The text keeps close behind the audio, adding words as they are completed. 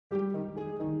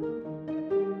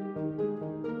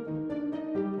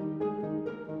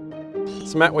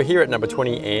So Matt, we're here at number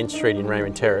 20 Ann Street in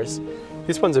Raymond Terrace.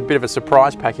 This one's a bit of a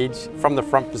surprise package. From the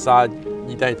front facade,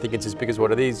 you don't think it's as big as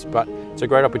what it is, but it's a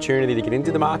great opportunity to get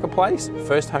into the marketplace.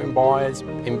 First home buyers,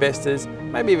 investors,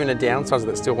 maybe even a downsizer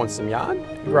that still wants some yard.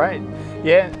 Great.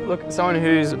 Yeah, look, someone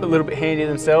who's a little bit handy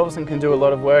themselves and can do a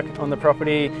lot of work on the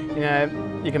property, you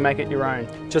know, you can make it your own.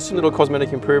 Just some little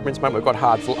cosmetic improvements, mate. We've got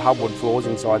hardwood floors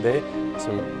inside there,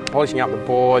 some polishing up the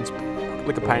boards,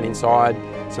 liquor paint inside,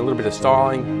 so a little bit of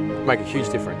styling, make a huge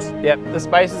difference. Yep, the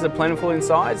spaces are plentiful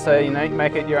inside, so you know, you can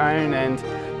make it your own and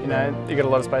you know, you got a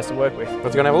lot of space to work with.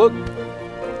 Let's go and have a look.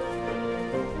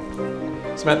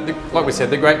 So Matt, like we said,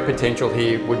 the great potential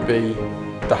here would be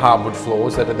the hardwood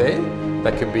floors that are there.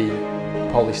 That could be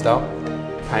polished up,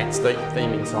 paint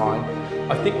theme inside.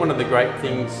 I think one of the great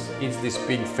things is this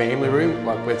big family room,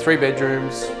 like we're 3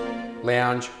 bedrooms,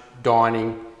 lounge,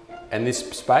 dining, and this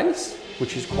space,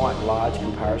 which is quite large in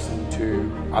comparison to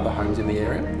other homes in the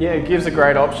area. Yeah, it gives a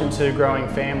great option to growing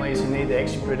families who need the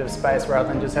extra bit of space rather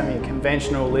than just having a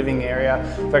conventional living area.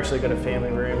 We've actually got a family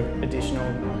room additional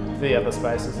to the other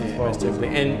spaces as well. Most definitely.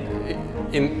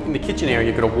 And in the kitchen area,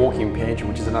 you've got a walk-in pantry,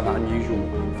 which is another unusual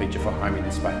feature for a home in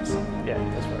this space. Yeah,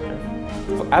 that's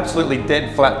right. Absolutely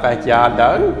dead flat backyard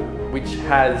though, which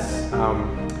has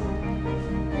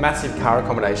massive car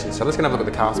accommodation. So let's go and have a look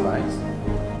at the car space.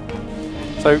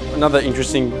 So another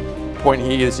interesting point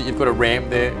here is that you've got a ramp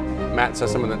there, Matt, so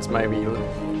someone that's maybe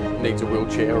needs a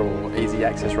wheelchair or easy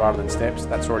access rather than steps,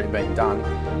 that's already been done.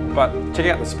 But check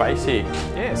out the space here.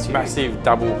 Yes, massive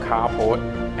double carport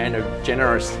and a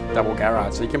generous double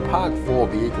garage. So you can park 4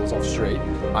 vehicles off street,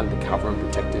 undercover and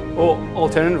protected. Or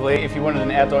alternatively, if you wanted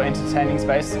an outdoor entertaining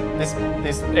space,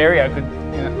 this area could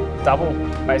double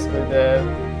basically the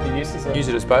uses. Use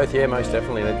it as both, yeah, most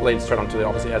definitely. And it leads straight onto the,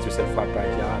 obviously, as we said, flat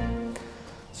backyard.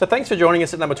 So thanks for joining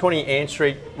us at number 20 Ann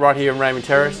Street, right here in Raymond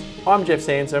Terrace. I'm Jeff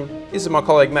Sansom. This is my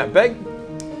colleague Matt Begg.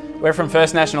 We're from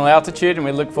First National Altitude and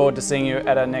we look forward to seeing you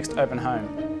at our next open home.